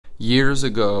Years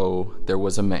ago, there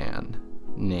was a man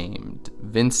named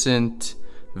Vincent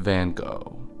Van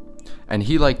Gogh, and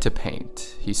he liked to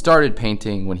paint. He started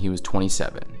painting when he was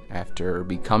 27, after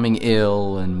becoming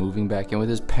ill and moving back in with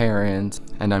his parents.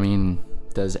 And I mean,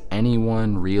 does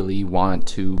anyone really want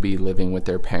to be living with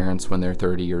their parents when they're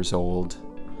 30 years old?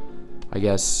 I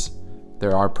guess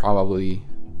there are probably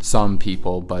some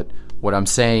people, but what I'm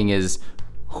saying is,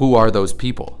 who are those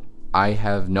people? I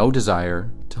have no desire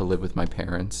to live with my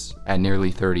parents at nearly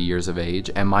 30 years of age,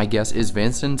 and my guess is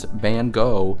Vincent Van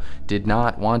Gogh did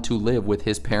not want to live with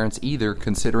his parents either,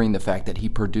 considering the fact that he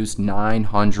produced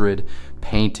 900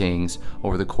 paintings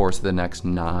over the course of the next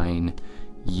 9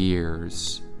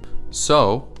 years.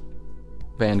 So,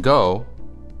 Van Gogh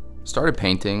started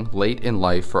painting late in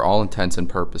life for all intents and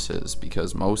purposes,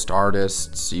 because most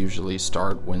artists usually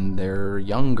start when they're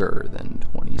younger than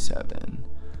 27,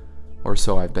 or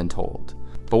so I've been told.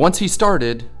 But once he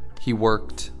started, he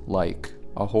worked like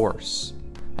a horse.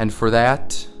 And for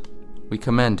that, we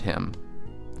commend him.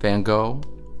 Van Gogh,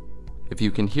 if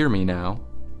you can hear me now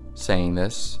saying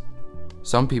this,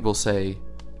 some people say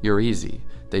you're easy.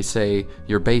 They say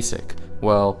you're basic.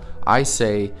 Well, I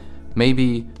say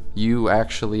maybe you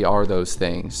actually are those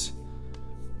things,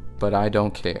 but I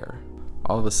don't care.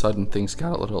 All of a sudden, things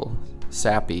got a little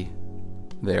sappy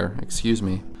there. Excuse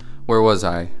me. Where was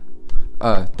I?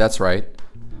 That's right.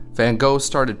 Van Gogh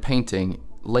started painting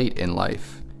late in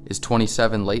life. Is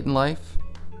 27 late in life?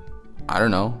 I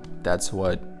don't know. That's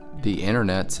what the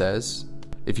internet says.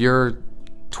 If you're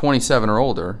 27 or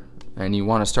older and you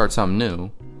want to start something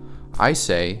new, I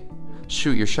say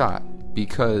shoot your shot,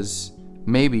 because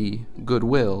maybe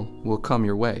goodwill will come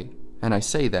your way. And I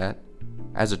say that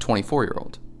as a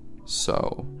 24-year-old.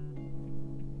 So,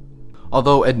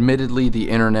 although admittedly the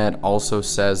internet also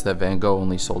says that Van Gogh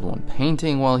only sold one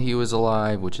painting while he was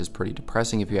alive, which is pretty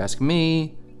depressing if you ask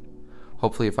me.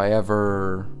 Hopefully if I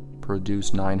ever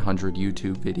produce 900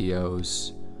 YouTube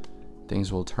videos,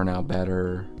 things will turn out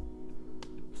better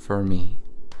for me.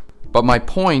 But my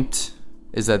point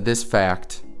is that this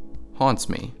fact haunts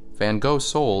me. Van Gogh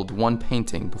sold one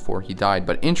painting before he died,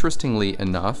 but interestingly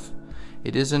enough,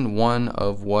 it isn't one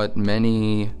of what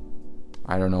many,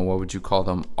 I don't know, what would you call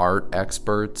them, art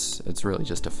experts? It's really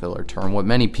just a filler term. What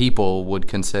many people would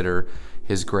consider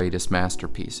his greatest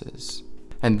masterpieces.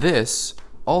 And this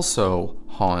also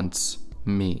haunts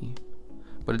me.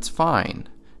 But it's fine.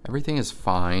 Everything is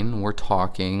fine. We're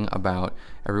talking about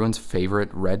everyone's favorite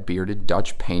red-bearded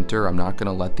Dutch painter. I'm not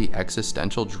gonna let the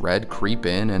existential dread creep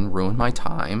in and ruin my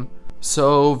time.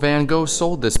 So Van Gogh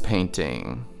sold this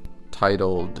painting,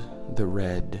 titled The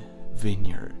Red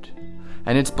Vineyard.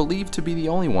 And it's believed to be the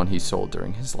only one he sold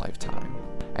during his lifetime.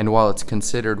 And while it's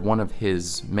considered one of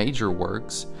his major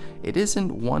works, it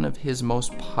isn't one of his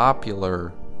most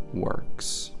popular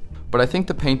works. But I think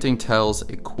the painting tells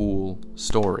a cool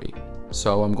story,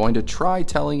 so I'm going to try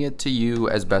telling it to you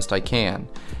as best I can.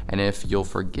 And if you'll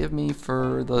forgive me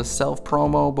for the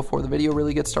self-promo before the video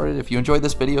really gets started, if you enjoyed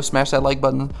this video, smash that like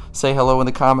button, say hello in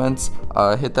the comments,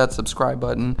 hit that subscribe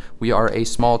button. We are a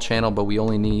small channel, but we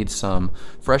only need some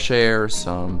fresh air,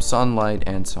 some sunlight,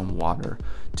 and some water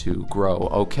to grow.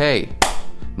 Okay,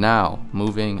 now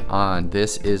moving on.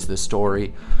 This is the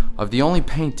story of the only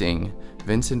painting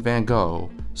Vincent Van Gogh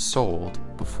sold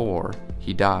before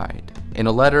he died. In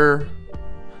a letter,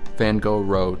 Van Gogh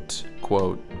wrote,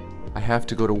 quote, "I have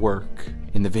to go to work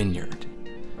in the vineyard.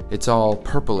 It's all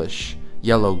purplish,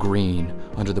 yellow-green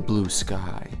under the blue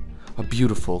sky. A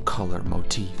beautiful color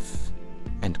motif."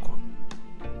 End quote.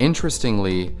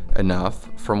 Interestingly enough,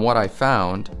 from what I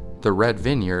found, the Red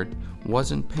Vineyard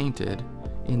wasn't painted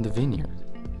in the vineyard.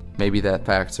 Maybe that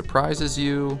fact surprises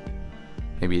you,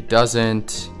 maybe it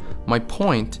doesn't. My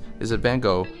point is that Van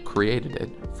Gogh created it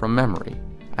from memory,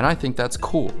 and I think that's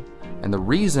cool. And the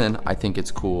reason I think it's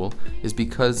cool is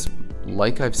because,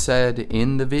 like I've said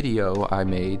in the video I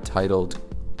made titled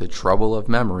The Trouble of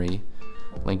Memory,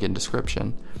 link in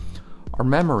description, our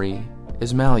memory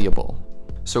is malleable.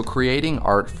 So creating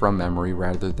art from memory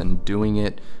rather than doing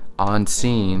it on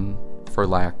scene, for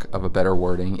lack of a better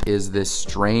wording, is this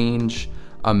strange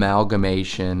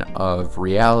amalgamation of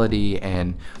reality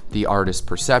and the artist's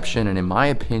perception, and in my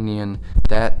opinion,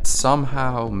 that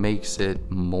somehow makes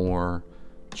it more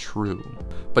true.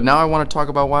 But now I want to talk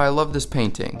about why I love this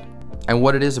painting and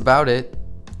what it is about it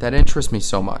that interests me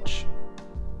so much.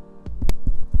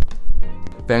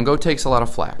 Van Gogh takes a lot of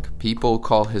flack. People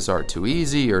call his art too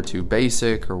easy or too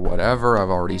basic or whatever. I've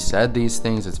already said these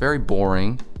things. It's very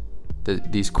boring,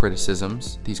 these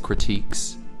criticisms, these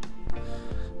critiques.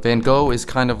 Van Gogh is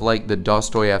kind of like the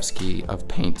Dostoevsky of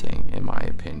painting, in my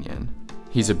opinion.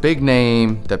 He's a big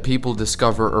name that people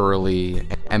discover early,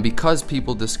 and because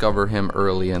people discover him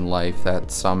early in life,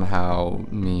 that somehow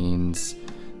means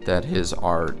that his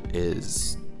art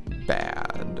is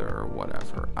bad or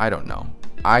whatever. I don't know.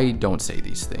 I don't say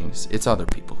these things. It's other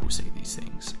people who say these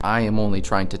things. I am only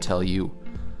trying to tell you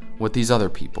what these other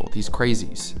people, these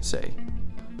crazies, say.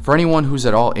 For anyone who's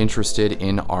at all interested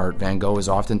in art, Van Gogh is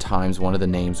oftentimes one of the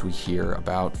names we hear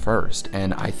about first.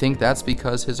 And I think that's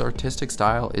because his artistic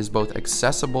style is both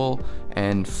accessible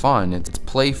and fun. It's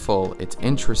playful, it's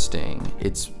interesting,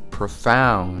 it's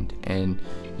profound and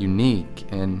unique.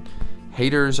 And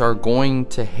haters are going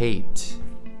to hate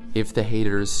if the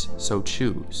haters so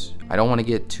choose. I don't want to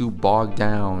get too bogged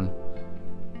down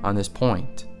on this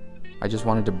point. I just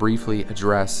wanted to briefly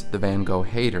address the Van Gogh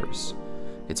haters.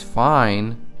 It's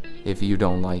fine if you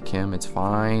don't like him. It's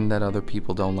fine that other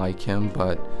people don't like him,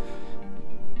 but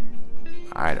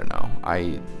I don't know.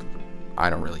 I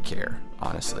don't really care,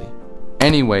 honestly.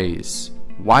 Anyways,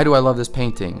 why do I love this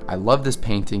painting? I love this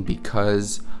painting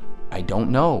because I don't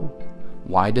know.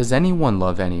 Why does anyone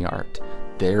love any art?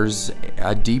 There's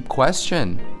a deep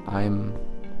question. I'm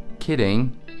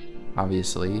kidding,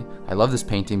 obviously. I love this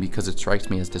painting because it strikes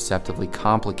me as deceptively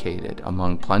complicated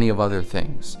among plenty of other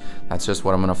things. That's just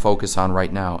what I'm going to focus on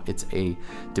right now. It's a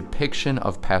depiction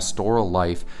of pastoral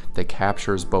life that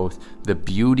captures both the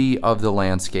beauty of the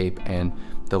landscape and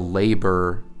the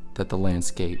labor that the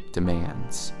landscape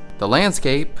demands. The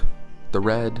landscape, the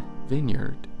Red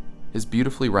Vineyard, is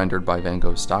beautifully rendered by Van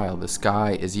Gogh's style. The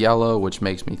sky is yellow, which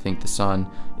makes me think the sun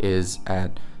is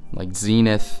at like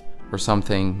zenith or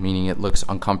something, meaning it looks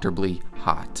uncomfortably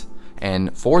hot.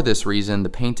 And for this reason, the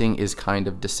painting is kind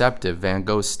of deceptive. Van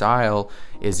Gogh's style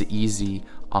is easy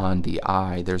on the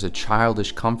eye. There's a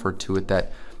childish comfort to it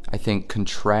that I think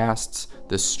contrasts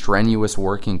the strenuous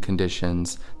working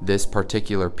conditions this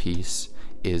particular piece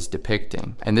is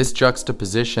depicting. And this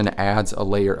juxtaposition adds a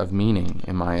layer of meaning,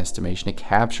 in my estimation. It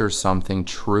captures something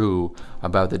true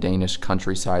about the Danish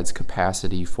countryside's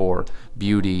capacity for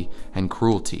beauty and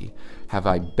cruelty. Have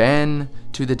I been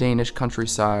to the Danish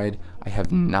countryside? I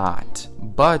have not,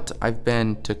 but I've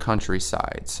been to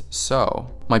countrysides.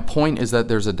 So my point is that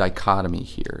there's a dichotomy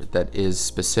here that is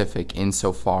specific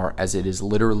insofar as it is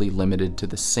literally limited to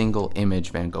the single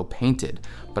image Van Gogh painted.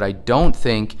 But I don't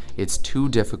think it's too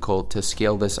difficult to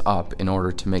scale this up in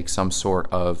order to make some sort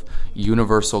of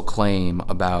universal claim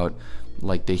about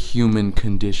like the human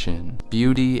condition.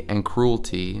 Beauty and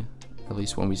cruelty, at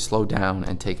least when we slow down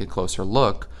and take a closer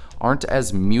look, aren't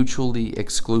as mutually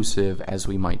exclusive as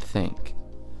we might think,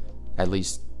 at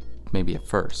least maybe at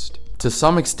first. To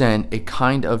some extent, it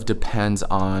kind of depends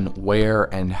on where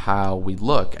and how we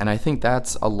look, and I think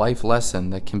that's a life lesson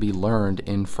that can be learned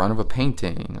in front of a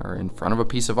painting or in front of a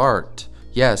piece of art.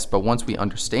 Yes, but once we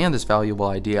understand this valuable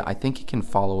idea, I think it can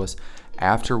follow us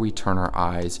after we turn our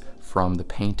eyes from the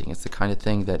painting. It's the kind of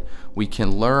thing that we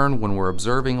can learn when we're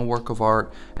observing a work of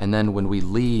art, and then when we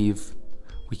leave,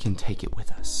 we can take it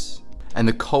with us. And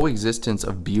the coexistence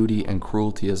of beauty and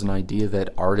cruelty is an idea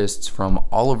that artists from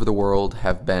all over the world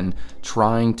have been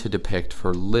trying to depict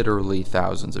for literally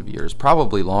thousands of years,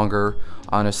 probably longer.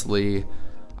 Honestly,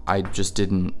 I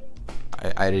didn't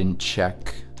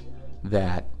check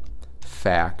that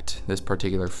fact, this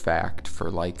particular fact, for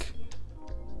like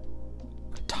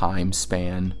a time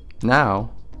span.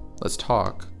 Now, let's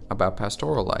talk about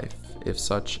pastoral life, if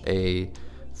such a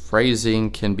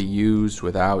phrasing can be used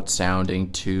without sounding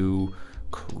too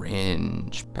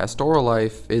cringe. Pastoral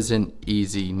life isn't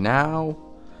easy now,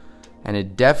 and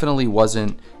it definitely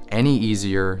wasn't any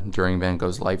easier during Van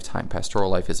Gogh's lifetime. Pastoral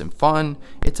life isn't fun,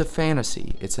 it's a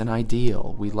fantasy, it's an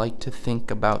ideal. We like to think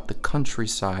about the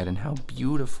countryside and how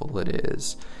beautiful it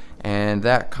is, and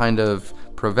that kind of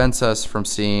prevents us from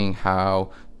seeing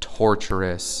how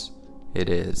torturous it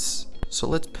is. So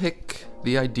let's pick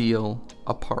the ideal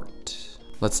apart.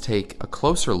 Let's take a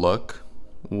closer look.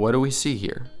 What do we see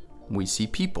here? We see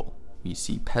people. We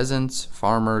see peasants,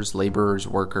 farmers, laborers,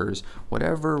 workers,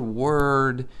 whatever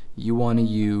word you want to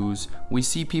use. We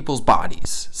see people's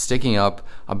bodies sticking up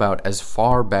about as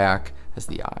far back as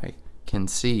the eye can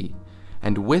see.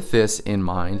 And with this in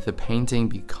mind, the painting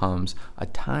becomes a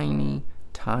tiny,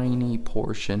 tiny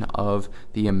portion of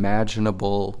the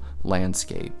imaginable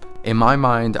landscape. In my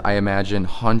mind, I imagine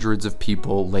hundreds of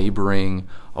people laboring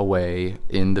away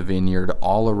in the vineyard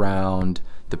all around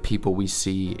the people we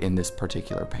see in this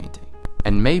particular painting.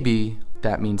 And maybe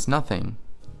that means nothing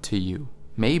to you.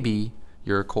 Maybe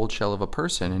you're a cold shell of a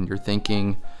person and you're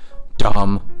thinking,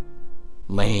 dumb,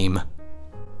 lame.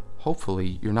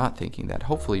 Hopefully you're not thinking that.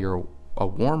 Hopefully you're a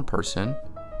warm person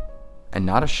and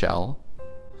not a shell.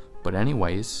 But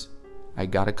anyways, I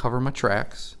gotta cover my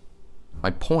tracks.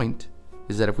 My point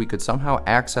is that if we could somehow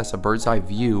access a bird's eye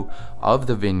view of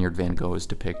the vineyard Van Gogh is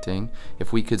depicting,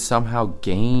 if we could somehow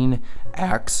gain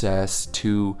access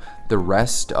to the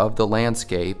rest of the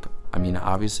landscape, I mean,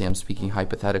 obviously I'm speaking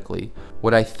hypothetically,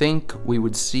 what I think we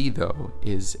would see though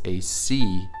is a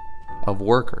sea of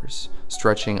workers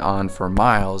stretching on for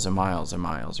miles and miles and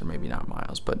miles, or maybe not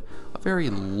miles, but a very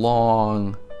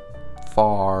long,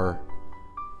 far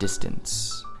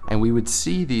distance. And we would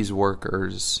see these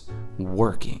workers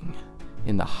working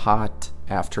in the hot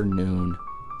afternoon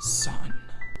sun.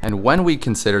 And when we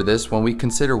consider this, when we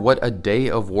consider what a day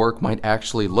of work might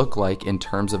actually look like in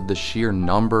terms of the sheer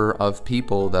number of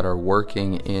people that are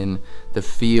working in the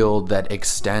field that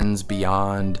extends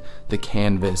beyond the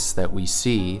canvas that we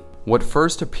see, what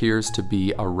first appears to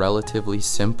be a relatively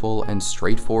simple and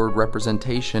straightforward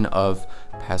representation of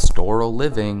pastoral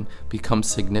living becomes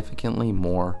significantly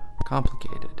more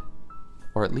complicated,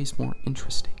 or at least more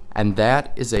interesting. And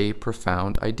that is a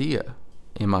profound idea,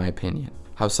 in my opinion.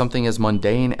 How something as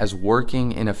mundane as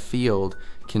working in a field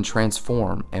can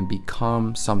transform and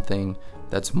become something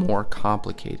that's more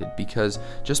complicated. Because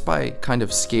just by kind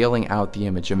of scaling out the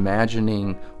image,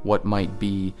 imagining what might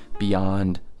be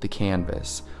beyond the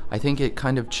canvas, I think it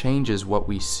kind of changes what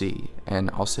we see, and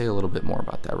I'll say a little bit more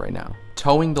about that right now.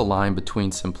 Towing the line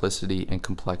between simplicity and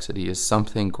complexity is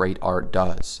something great art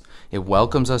does. It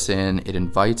welcomes us in, it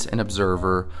invites an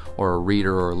observer or a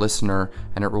reader or a listener,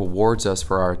 and it rewards us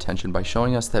for our attention by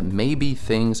showing us that maybe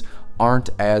things aren't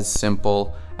as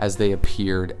simple as they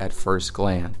appeared at first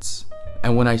glance.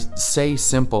 And when I say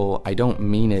simple, I don't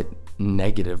mean it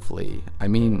negatively. I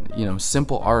mean,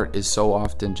 simple art is so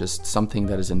often just something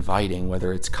that is inviting,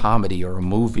 whether it's comedy or a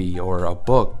movie or a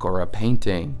book or a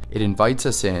painting. It invites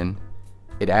us in,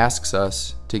 it asks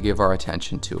us to give our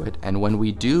attention to it, and when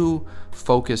we do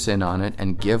focus in on it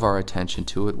and give our attention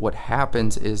to it, what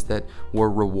happens is that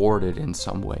we're rewarded in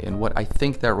some way. And what I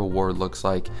think that reward looks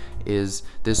like is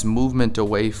this movement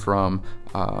away from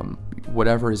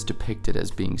whatever is depicted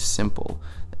as being simple,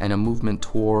 and a movement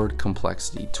toward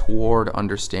complexity, toward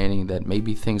understanding that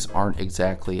maybe things aren't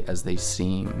exactly as they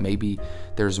seem. Maybe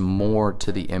there's more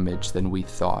to the image than we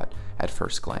thought at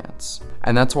first glance.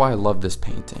 And that's why I love this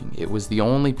painting. It was the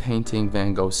only painting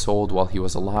Van Gogh sold while he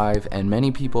was alive, and many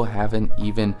people haven't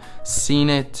even seen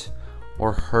it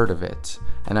or heard of it.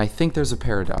 And I think there's a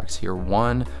paradox here,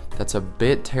 one that's a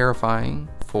bit terrifying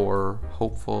for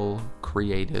hopeful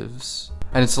creatives.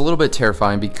 And it's a little bit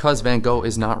terrifying because Van Gogh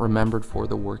is not remembered for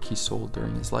the work he sold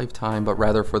during his lifetime, but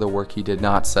rather for the work he did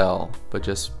not sell, but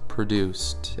just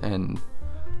produced. And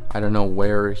I don't know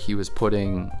where he was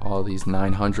putting all these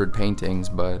 900 paintings,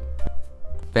 but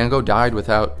Van Gogh died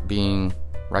without being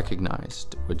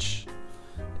recognized, which,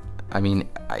 I mean,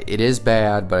 it is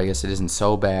bad, but I guess it isn't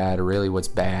so bad. Really, what's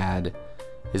bad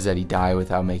is that he died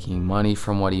without making money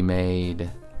from what he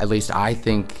made. At least I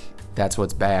think that's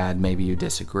what's bad. Maybe you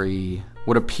disagree.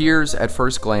 What appears at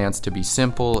first glance to be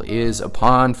simple is,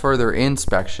 upon further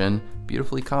inspection,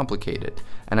 beautifully complicated.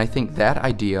 And I think that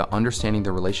idea, understanding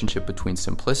the relationship between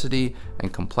simplicity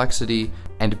and complexity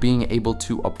and being able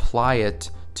to apply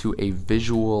it to a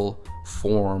visual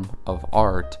form of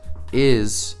art,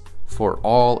 is, for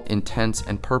all intents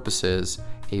and purposes,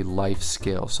 a life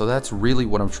skill. So that's really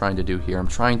what I'm trying to do here. I'm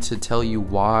trying to tell you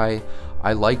why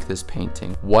I like this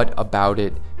painting, what about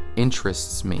it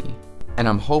interests me. And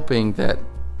I'm hoping that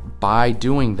by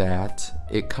doing that,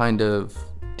 it kind of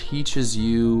teaches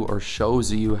you or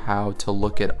shows you how to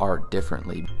look at art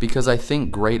differently. Because I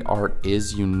think great art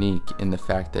is unique in the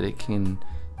fact that it can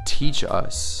teach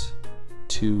us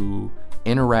to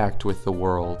interact with the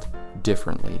world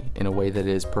differently in a way that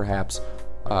is perhaps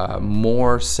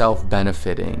more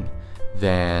self-benefiting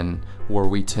than were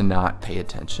we to not pay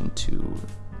attention to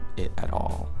it at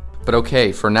all. But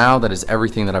okay, for now, that is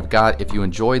everything that I've got. If you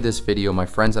enjoyed this video, my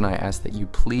friends and I ask that you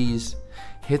please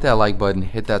hit that like button,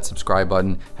 hit that subscribe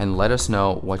button, and let us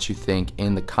know what you think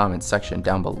in the comment section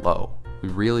down below. We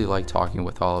really like talking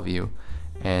with all of you.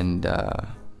 And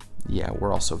yeah,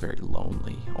 we're also very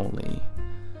lonely, only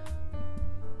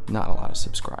not a lot of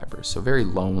subscribers, so very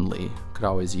lonely. Could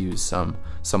always use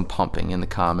some pumping in the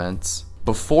comments.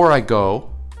 Before I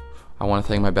go, I want to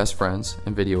thank my best friends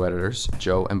and video editors,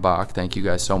 Joe and Bach. Thank you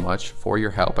guys so much for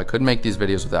your help. I couldn't make these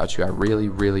videos without you. I really,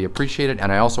 really appreciate it.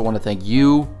 And I also want to thank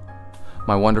you,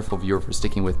 my wonderful viewer, for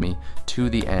sticking with me to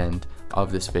the end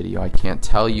of this video. I can't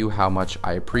tell you how much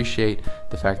I appreciate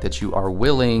the fact that you are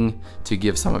willing to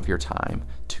give some of your time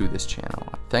to this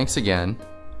channel. Thanks again,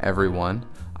 everyone.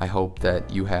 I hope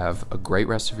that you have a great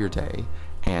rest of your day,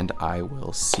 and I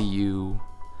will see you